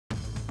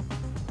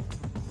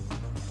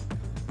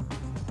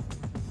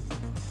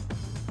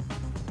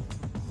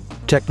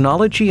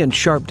Technology and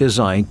sharp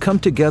design come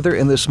together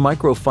in this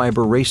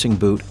microfiber racing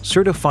boot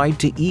certified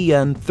to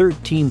EN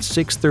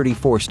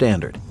 13634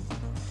 standard.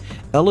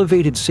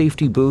 Elevated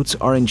safety boots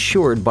are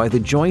ensured by the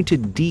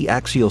jointed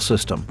D-axial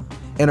system,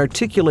 an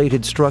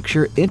articulated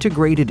structure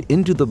integrated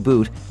into the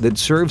boot that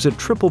serves a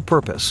triple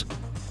purpose: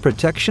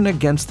 protection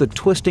against the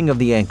twisting of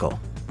the ankle,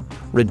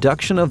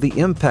 reduction of the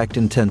impact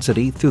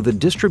intensity through the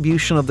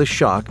distribution of the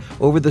shock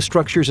over the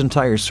structure's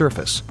entire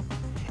surface,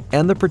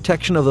 and the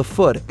protection of the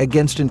foot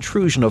against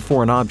intrusion of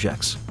foreign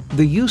objects.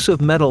 The use of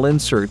metal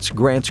inserts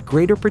grants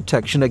greater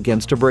protection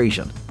against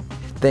abrasion.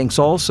 Thanks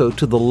also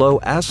to the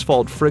low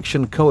asphalt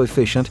friction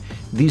coefficient,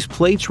 these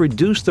plates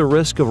reduce the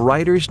risk of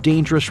riders'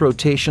 dangerous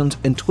rotations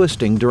and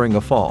twisting during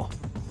a fall.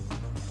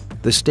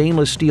 The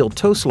stainless steel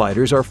toe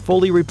sliders are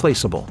fully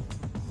replaceable.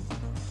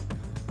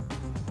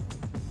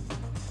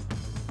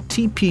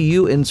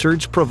 TPU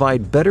inserts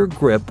provide better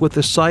grip with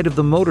the side of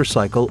the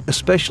motorcycle,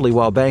 especially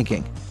while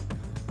banking.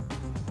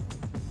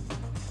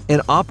 An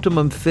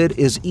optimum fit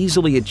is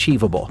easily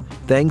achievable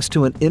thanks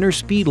to an inner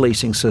speed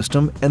lacing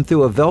system and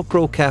through a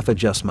Velcro calf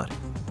adjustment.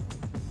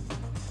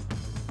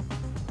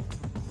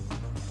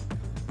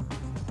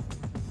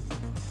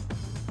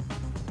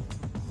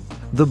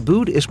 The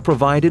boot is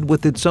provided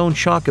with its own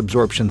shock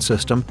absorption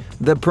system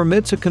that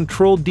permits a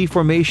controlled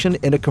deformation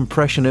in a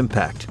compression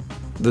impact.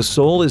 The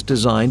sole is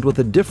designed with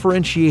a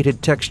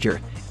differentiated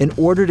texture in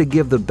order to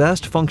give the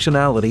best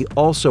functionality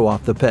also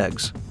off the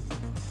pegs.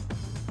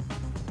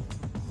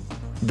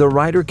 The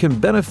rider can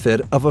benefit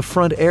of a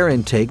front air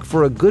intake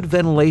for a good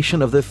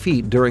ventilation of the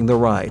feet during the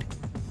ride.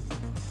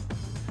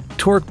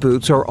 Torque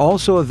boots are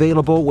also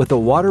available with a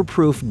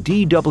waterproof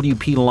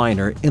DWP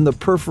liner in the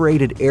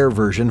perforated air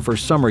version for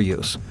summer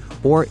use,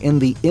 or in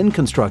the in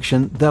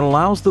construction that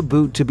allows the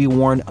boot to be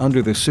worn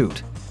under the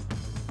suit.